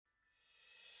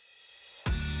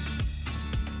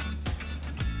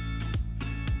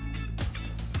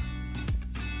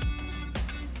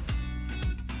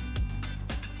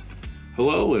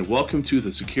Hello and welcome to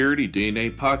the Security DNA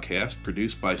podcast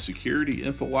produced by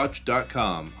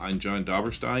SecurityInfoWatch.com. I'm John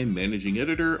Dauberstein, Managing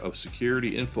Editor of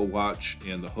Security InfoWatch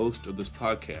and the host of this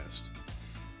podcast.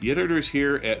 The editors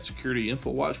here at Security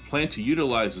InfoWatch plan to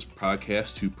utilize this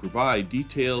podcast to provide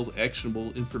detailed,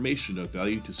 actionable information of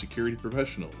value to security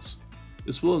professionals.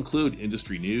 This will include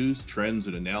industry news, trends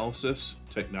and analysis,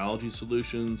 technology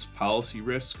solutions, policy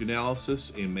risk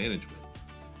analysis, and management.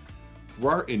 For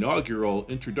our inaugural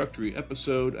introductory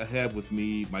episode, I have with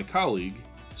me my colleague,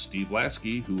 Steve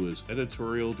Lasky, who is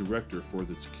Editorial Director for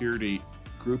the Security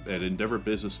Group at Endeavor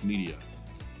Business Media.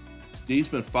 Steve's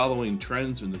been following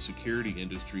trends in the security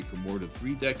industry for more than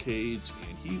 3 decades,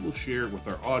 and he will share with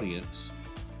our audience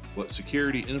what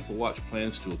Security InfoWatch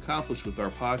plans to accomplish with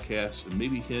our podcast and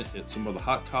maybe hint at some of the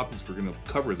hot topics we're going to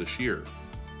cover this year.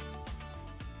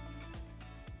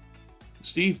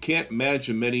 Steve, can't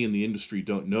imagine many in the industry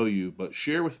don't know you, but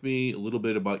share with me a little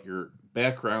bit about your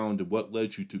background and what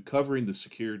led you to covering the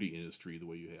security industry the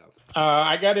way you have.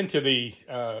 I got into the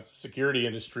security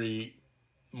industry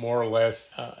more or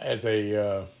less as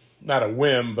a, not a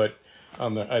whim, but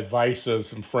on the advice of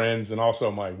some friends and also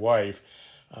my wife.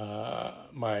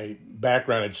 My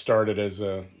background had started as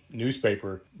a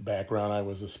newspaper background. I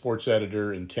was a sports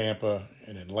editor in Tampa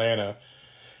and Atlanta,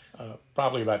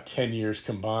 probably about 10 years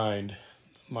combined.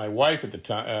 My wife at the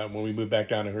time, when we moved back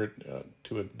down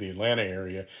to the Atlanta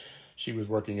area, she was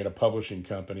working at a publishing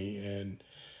company, and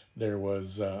there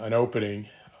was an opening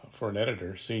for an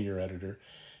editor, senior editor,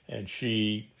 and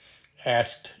she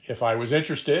asked if I was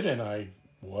interested, and I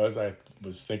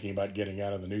was thinking about getting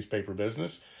out of the newspaper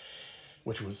business,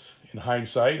 which was, in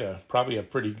hindsight, probably a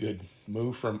pretty good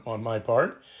move on my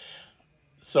part.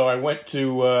 So I went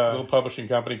to a little publishing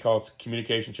company called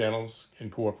Communication Channels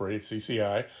Incorporated,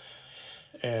 CCI,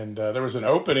 and there was an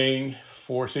opening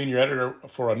for senior editor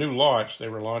for a new launch. They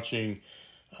were launching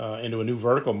into a new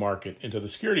vertical market, into the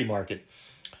security market.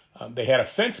 They had a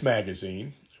fence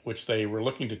magazine, which they were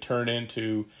looking to turn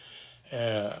into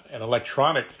an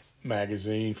electronic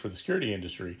magazine for the security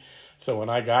industry. So when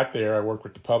I got there, I worked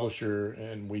with the publisher,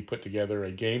 and we put together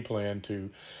a game plan to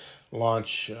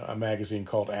launch a magazine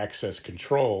called Access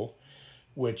Control,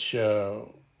 which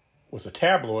was a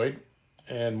tabloid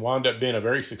and wound up being a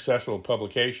very successful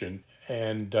publication.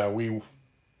 And we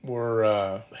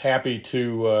were happy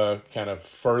to kind of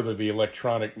further the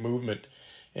electronic movement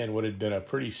in what had been a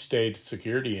pretty staid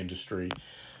security industry.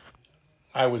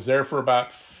 I was there for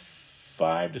about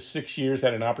 5 to 6 years,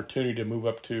 had an opportunity to move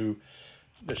up to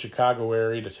the Chicago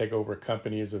area to take over a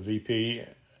company as a VP,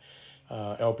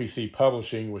 LPC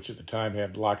Publishing, which at the time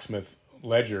had Locksmith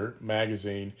Ledger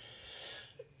magazine,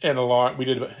 and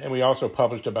we also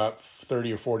published about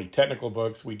 30 or 40 technical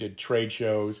books. We did trade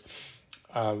shows.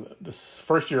 This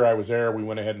first year I was there, we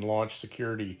went ahead and launched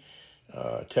Security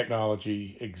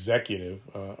Technology Executive,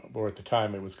 or at the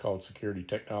time it was called Security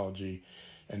Technology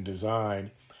and Design.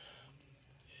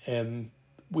 And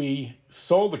we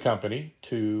sold the company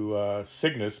to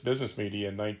Cygnus Business Media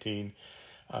in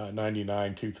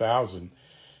 1999-2000.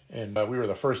 And we were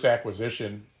the first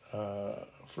acquisition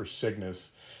for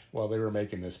Cygnus while they were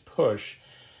making this push.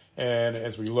 And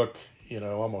as we look,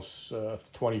 almost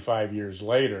 25 years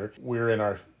later, we're in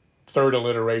our third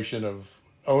iteration of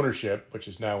ownership, which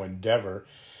is now Endeavor.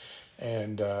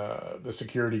 And the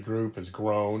security group has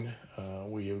grown.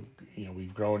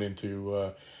 We've grown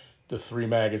into the 3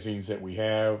 magazines that we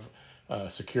have,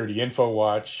 Security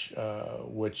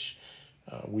InfoWatch, which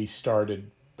we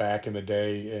started back in the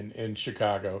day in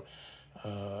Chicago,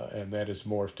 and that has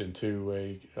morphed into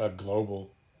a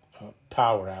global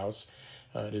powerhouse.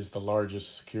 It is the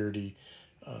largest security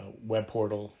web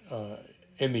portal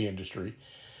in the industry,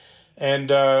 and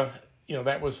that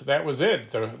was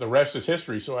it. The rest is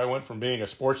history. So I went from being a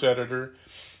sports editor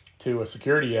to a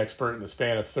security expert in the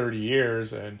span of 30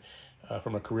 years, and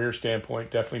from a career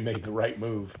standpoint, definitely made the right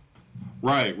move.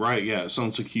 Right, yeah. It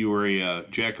sounds like you were a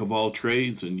jack of all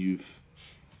trades, and you've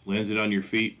landed on your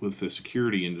feet with the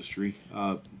security industry.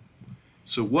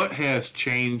 So what has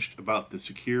changed about the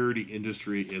security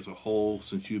industry as a whole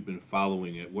since you've been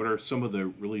following it? What are some of the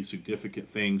really significant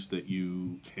things that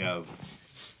you have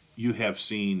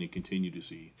seen and continue to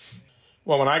see?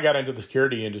 Well, when I got into the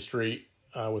security industry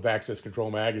with Access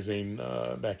Control magazine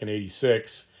back in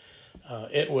 '86,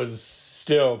 it was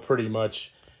still pretty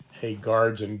much a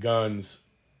guards and guns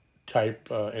type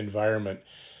environment.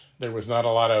 There was not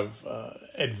a lot of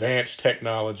advanced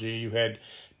technology. You had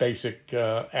basic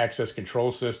access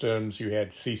control systems. You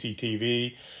had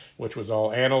CCTV, which was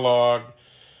all analog.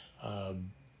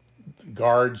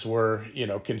 Guards were,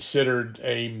 considered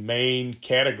a main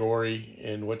category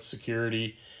in what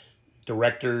security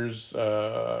directors,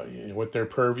 what their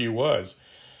purview was.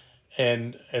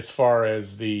 And as far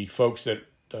as the folks that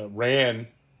ran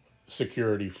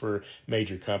security for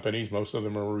major companies, most of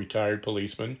them are retired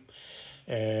policemen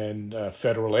and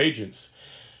federal agents.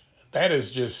 That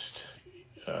is just,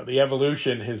 the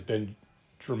evolution has been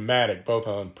dramatic, both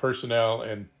on personnel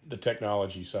and the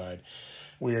technology side.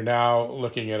 We are now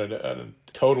looking at a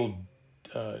total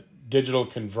digital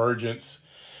convergence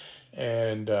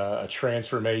and a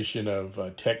transformation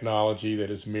of technology that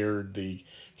has mirrored the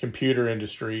computer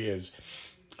industry as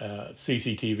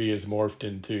CCTV has morphed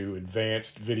into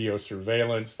advanced video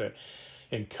surveillance that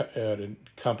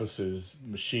encompasses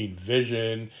machine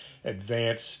vision,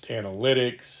 advanced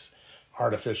analytics,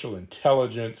 artificial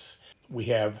intelligence. We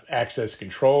have access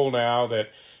control now that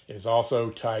is also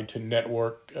tied to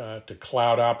network, to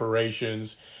cloud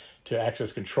operations, to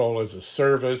access control as a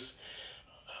service.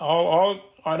 All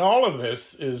of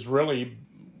this is really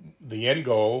the end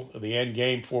goal, the end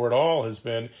game for it all has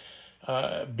been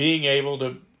being able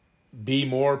to be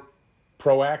more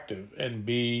proactive and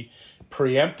be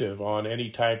preemptive on any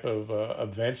type of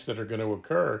events that are going to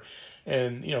occur.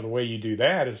 And, the way you do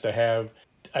that is to have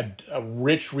a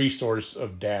rich resource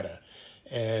of data.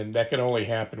 And that can only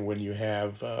happen when you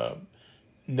have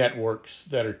networks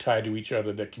that are tied to each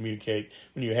other that communicate,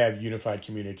 when you have unified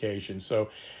communication. So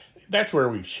that's where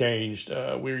we've changed.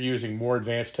 We're using more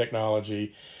advanced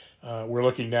technology. We're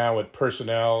looking now at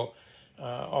personnel,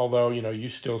 although, you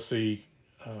still see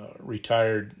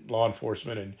retired law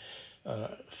enforcement and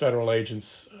federal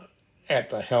agents at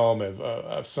the helm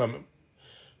of some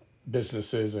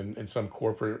businesses and some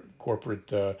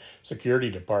corporate security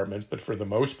departments. But for the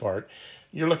most part,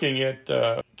 you're looking at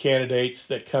candidates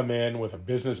that come in with a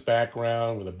business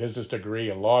background, with a business degree,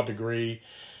 a law degree,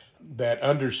 that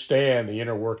understand the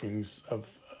inner workings of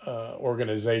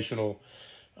organizational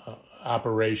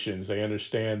operations. They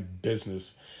understand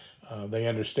business. They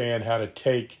understand how to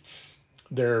take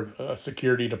their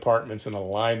security departments and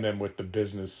align them with the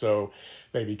business so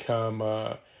they become,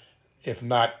 if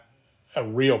not a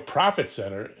real profit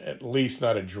center, at least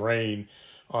not a drain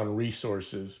on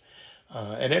resources.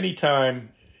 And anytime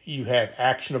you have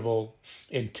actionable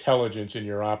intelligence in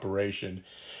your operation,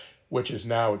 which is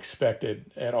now expected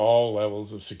at all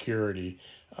levels of security,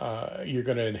 you're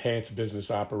going to enhance business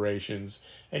operations,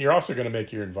 and you're also going to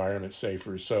make your environment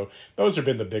safer. So those have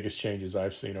been the biggest changes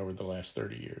I've seen over the last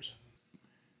 30 years.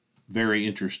 Very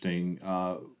interesting.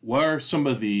 What are some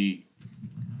of the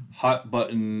hot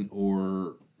button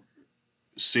or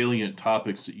salient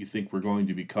topics that you think we're going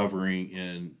to be covering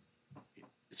in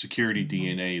Security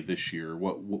DNA this year?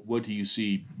 What do you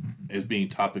see as being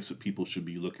topics that people should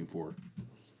be looking for?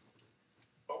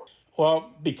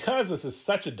 Well, because this is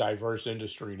such a diverse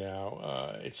industry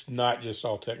now, it's not just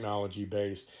all technology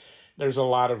based. There's a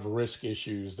lot of risk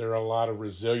issues. There are a lot of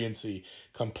resiliency,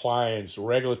 compliance,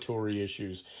 regulatory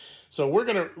issues. So we're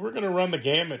gonna run the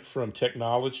gamut from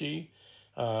technology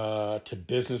to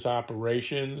business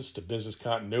operations to business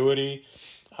continuity.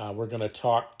 We're going to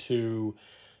talk to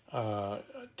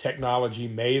technology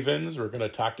mavens. We're going to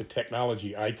talk to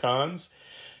technology icons.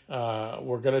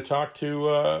 We're going to talk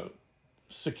to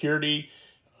security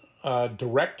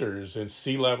directors and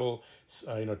C-level, to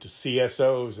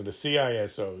CSOs and to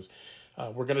CISOs.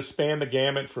 We're going to span the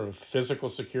gamut from physical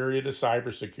security to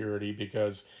cybersecurity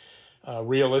because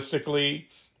realistically,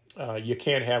 you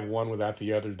can't have one without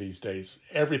the other these days.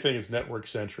 Everything is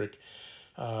network-centric.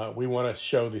 We want to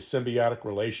show the symbiotic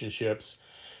relationships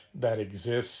that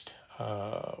exist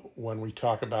when we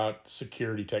talk about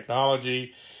security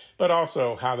technology, but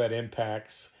also how that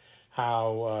impacts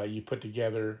how you put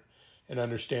together and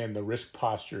understand the risk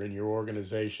posture in your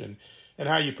organization and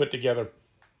how you put together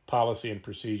policy and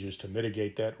procedures to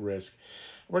mitigate that risk.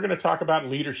 We're going to talk about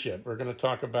leadership. We're going to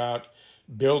talk about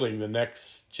building the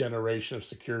next generation of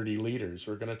security leaders.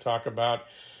 We're going to talk about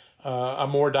a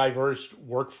more diverse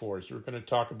workforce. We're going to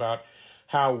talk about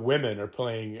how women are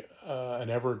playing an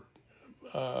ever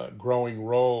growing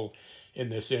role in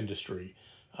this industry.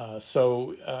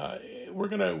 So we're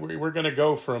gonna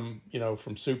go from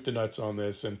soup to nuts on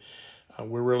this, and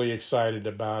we're really excited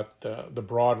about the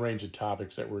broad range of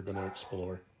topics that we're going to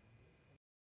explore.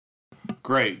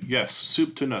 Great. Yes,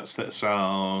 soup to nuts. That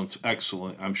sounds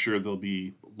excellent. I'm sure there'll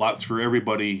be lots for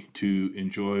everybody to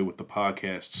enjoy with the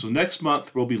podcast. So next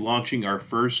month, we'll be launching our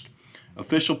first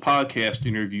official podcast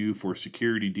interview for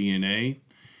Security DNA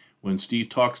when Steve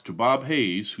talks to Bob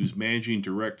Hayes, who's Managing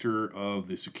Director of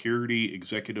the Security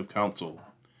Executive Council.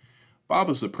 Bob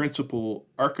is the principal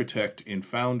architect and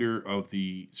founder of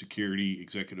the Security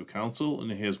Executive Council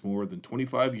and has more than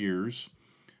 25 years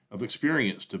of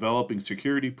experience developing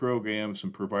security programs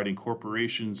and providing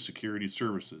corporations security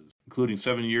services, including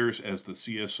 7 years as the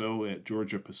CSO at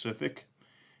Georgia Pacific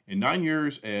and 9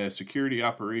 years as Security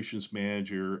Operations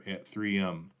Manager at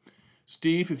 3M.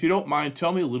 Steve, if you don't mind,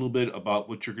 tell me a little bit about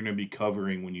what you're going to be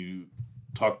covering when you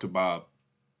talk to Bob.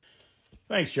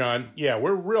 Thanks, John. Yeah,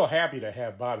 we're real happy to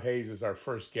have Bob Hayes as our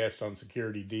first guest on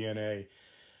Security DNA.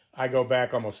 I go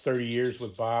back almost 30 years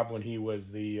with Bob when he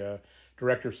was the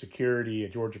Director of Security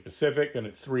at Georgia Pacific and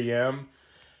at 3M.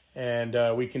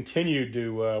 And we continued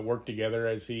to work together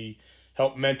as he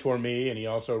helped mentor me, and he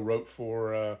also wrote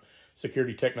for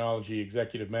Security Technology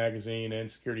Executive Magazine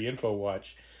and Security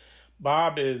InfoWatch.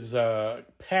 Bob is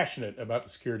passionate about the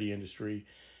security industry.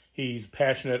 He's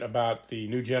passionate about the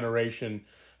new generation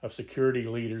of security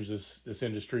leaders this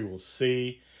industry will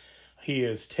see. He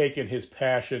has taken his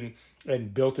passion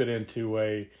and built it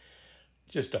into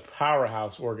just a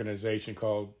powerhouse organization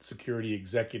called Security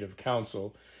Executive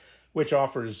Council, which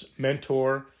offers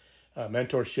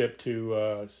mentorship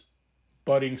to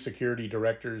budding security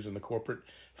directors in the corporate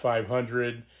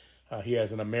 500. He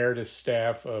has an emeritus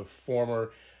staff of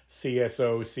former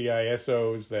CSOs,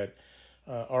 CISOs that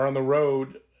are on the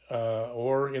road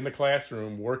or in the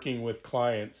classroom working with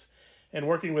clients and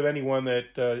working with anyone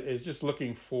that is just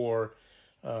looking for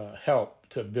help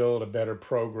to build a better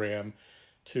program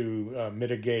to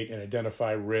mitigate and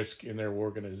identify risk in their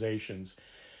organizations.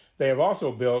 They have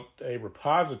also built a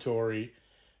repository,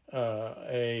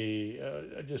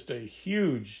 just a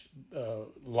huge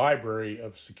library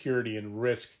of security and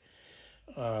risk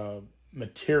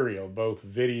material, both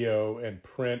video and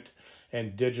print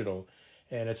and digital.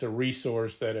 And it's a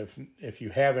resource that if you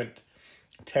haven't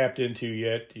tapped into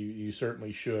yet, you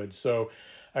certainly should. So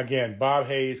again, Bob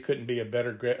Hayes couldn't be a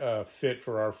better fit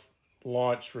for our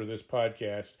launch for this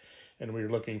podcast, and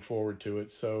we're looking forward to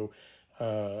it. So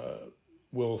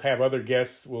we'll have other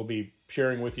guests we'll be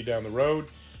sharing with you down the road,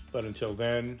 but until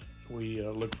then, we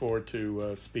look forward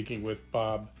to speaking with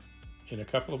Bob in a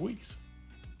couple of weeks.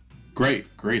 Great.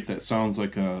 That sounds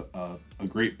like a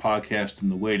great podcast in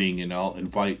the waiting, and I'll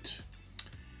invite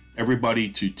everybody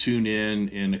to tune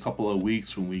in a couple of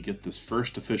weeks when we get this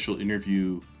first official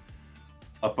interview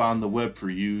up on the web for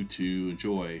you to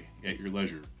enjoy at your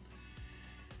leisure.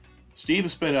 Steve,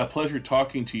 it's been a pleasure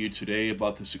talking to you today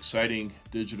about this exciting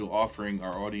digital offering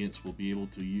our audience will be able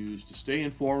to use to stay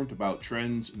informed about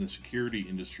trends in the security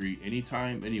industry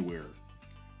anytime, anywhere.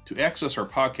 To access our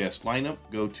podcast lineup,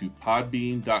 go to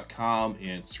podbean.com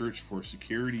and search for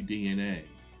Security DNA.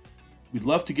 We'd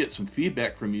love to get some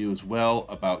feedback from you as well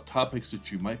about topics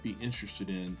that you might be interested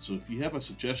in. So if you have a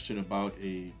suggestion about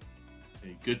a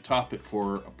good topic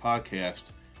for a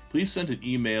podcast, please send an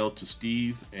email to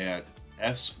Steve at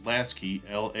Lasky,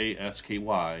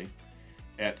 Lasky,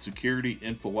 at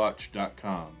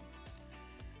securityinfowatch.com.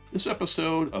 This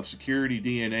episode of Security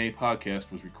DNA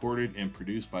podcast was recorded and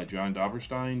produced by John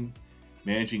Doberstein,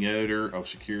 managing editor of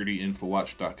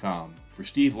securityinfowatch.com. For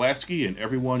Steve Lasky and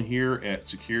everyone here at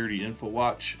Security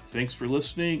InfoWatch, thanks for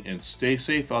listening and stay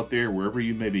safe out there wherever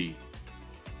you may be.